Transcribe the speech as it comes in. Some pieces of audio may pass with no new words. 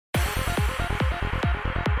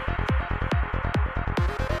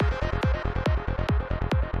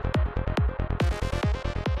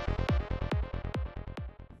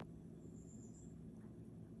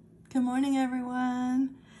morning, everyone.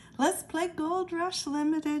 Let's play Gold Rush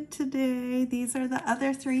Limited today. These are the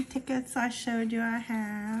other 3 tickets I showed you I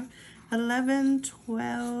have. 11,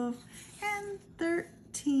 12, and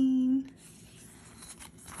 13.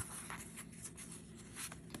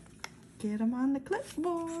 Get them on the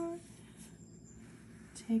clipboard.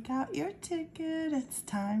 Take out your ticket. It's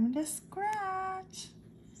time to scratch.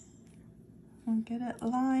 And get it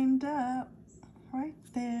lined up right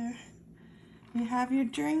there. You have your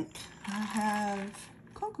drink. I have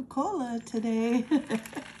Coca-Cola today.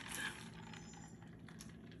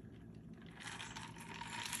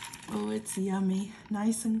 Oh, it's yummy.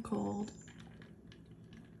 Nice and cold.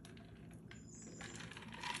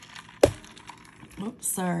 Oops,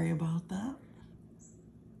 sorry about that.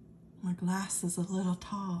 My glass is a little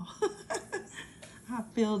tall. I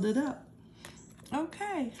filled it up.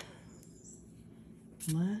 Okay.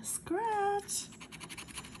 Let's scratch.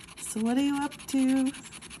 So what are you up to?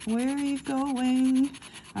 Where are you going?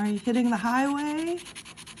 Are you hitting the highway?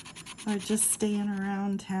 Or just staying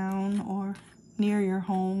around town or near your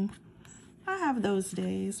home? I have those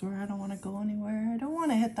days where I don't want to go anywhere. I don't want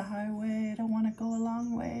to hit the highway. I don't want to go a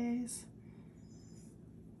long ways.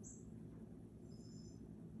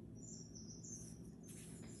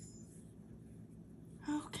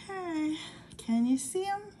 Okay, can you see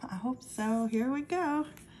them? I hope so. Here we go.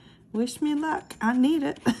 Wish me luck. I need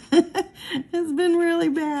it. It's been really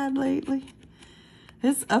bad lately.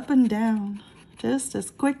 It's up and down. Just as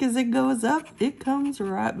quick as it goes up, it comes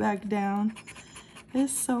right back down.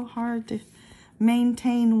 It's so hard to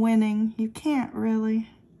maintain winning. You can't really.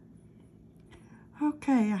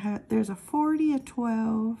 Okay, there's a 40, a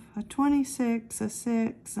 12, a 26, a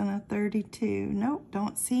 6, and a 32. Nope,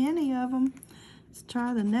 don't see any of them. Let's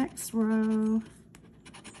try the next row.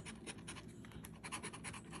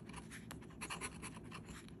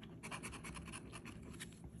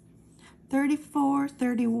 34,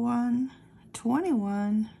 31,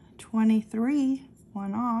 21, 23,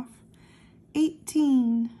 1 off,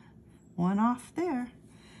 18, 1 off there.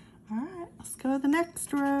 All right, let's go to the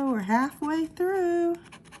next row. We're halfway through.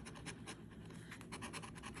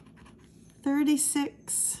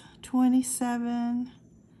 36, 27,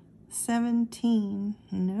 17,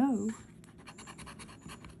 no.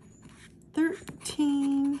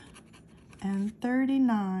 13 and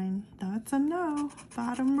 39, that's a no,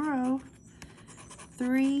 bottom row.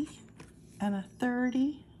 3 and a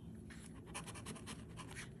 30,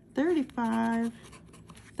 35,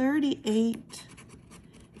 38,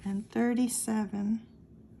 and 37.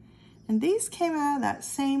 And these came out of that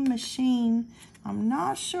same machine. I'm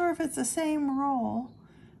not sure if it's the same roll,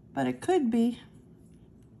 but it could be.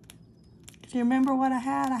 Do you remember what I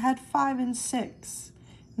had? I had 5 and 6.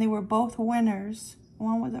 And they were both winners.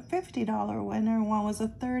 One was a $50 winner, and one was a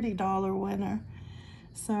 $30 winner.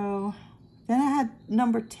 So then I had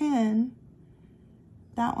number 10.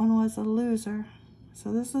 That one was a loser.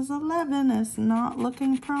 So this is 11. It's not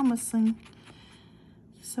looking promising.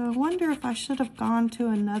 So I wonder if I should have gone to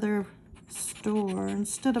another store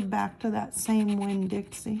instead of back to that same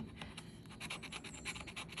Winn-Dixie.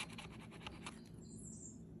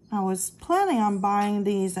 I was planning on buying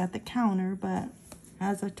these at the counter, but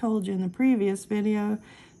as I told you in the previous video,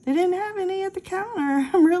 they didn't have any at the counter.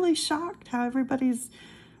 I'm really shocked how everybody's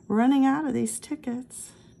running out of these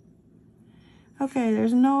tickets. Okay,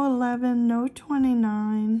 there's no 11, no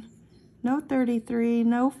 29, no 33,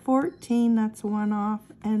 no 14, that's 1 off,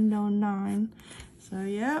 and no 9. So,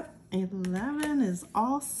 yep, 11 is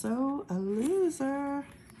also a loser.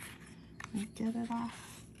 Let me get it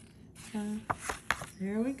off. So,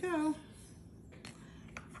 there we go.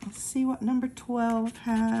 Let's see what number 12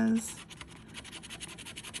 has.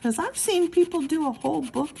 Because I've seen people do a whole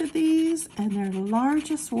book of these, and their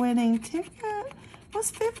largest winning ticket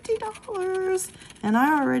was $50. And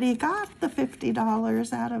I already got the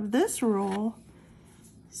 $50 out of this roll.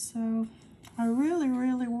 So I really,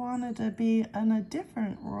 really wanted to be in a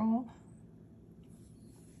different roll.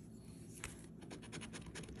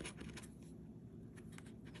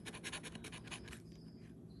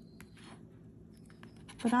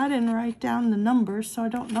 But I didn't write down the numbers, so I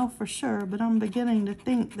don't know for sure, but I'm beginning to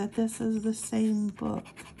think that this is the same book.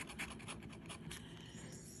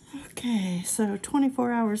 Okay, so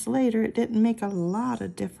 24 hours later, it didn't make a lot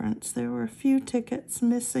of difference. There were a few tickets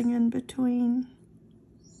missing in between.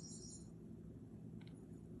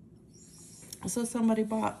 So somebody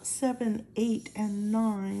bought 7, 8, and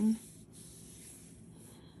 9.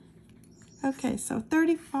 Okay, so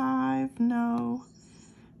 35, no.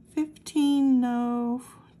 15, no.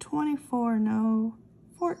 24, no.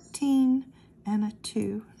 14, and a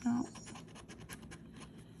 2, no.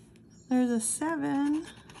 There's a 7,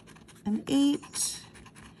 an 8,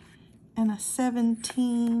 and a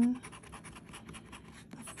 17,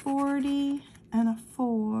 a 40, and a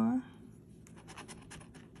 4,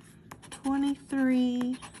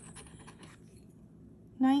 23,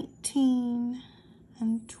 19,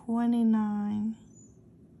 and 29,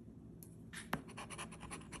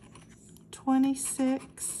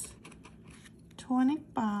 26,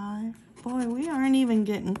 25. Boy, we aren't even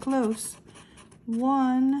getting close.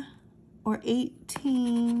 1 or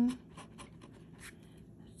 18,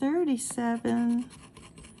 37,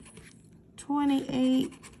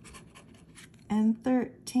 28, and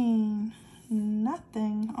 13.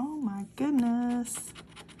 Nothing. Oh my goodness.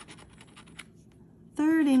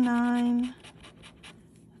 39,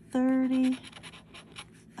 30,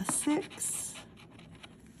 a 6,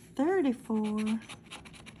 34,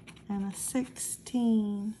 and a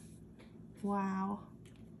 16. Wow.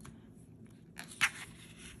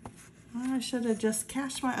 I should have just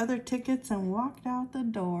cashed my other tickets and walked out the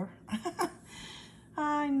door.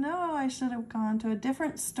 I know I should have gone to a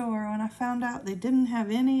different store when I found out they didn't have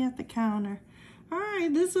any at the counter. All right,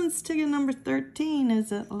 this one's ticket number 13.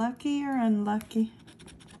 Is it lucky or unlucky?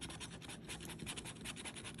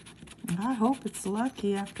 I hope it's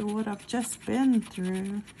lucky after what I've just been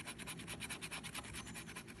through.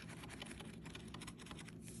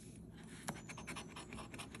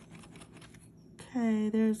 Okay,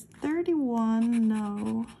 there's 31,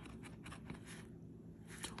 no.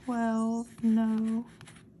 12, no.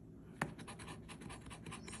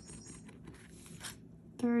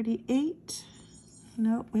 38,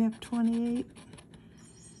 nope, we have 28.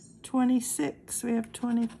 26, we have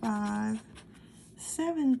 25.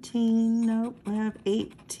 17, nope, we have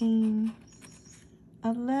 18.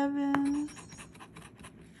 11,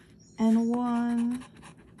 and 1.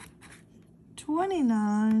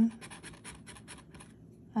 29.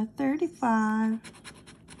 A 35,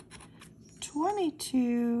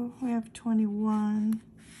 22, we have 21,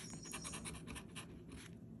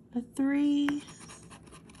 a 3,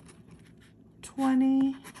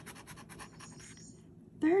 20,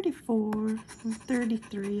 34,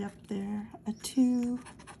 33 up there, a 2,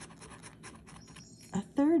 a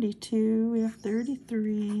 32, we have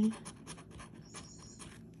 33,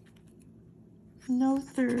 no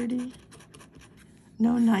 30,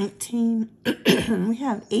 no 19, we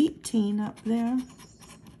have 18 up there,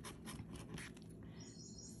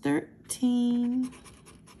 13,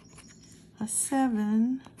 a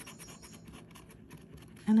 7,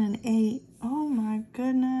 and an 8. Oh my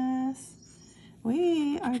goodness.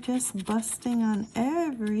 We are just busting on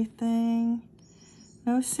everything.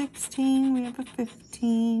 No 16, we have a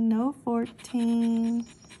 15, no 14,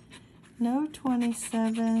 no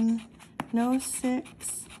 27, no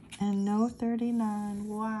 6, and no 39.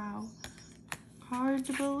 Wow. Hard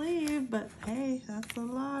to believe, but hey, that's the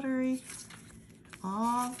lottery.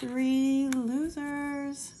 All 3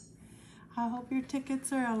 losers. I hope your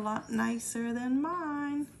tickets are a lot nicer than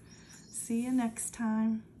mine. See you next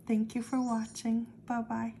time. Thank you for watching.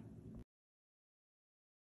 Bye-bye.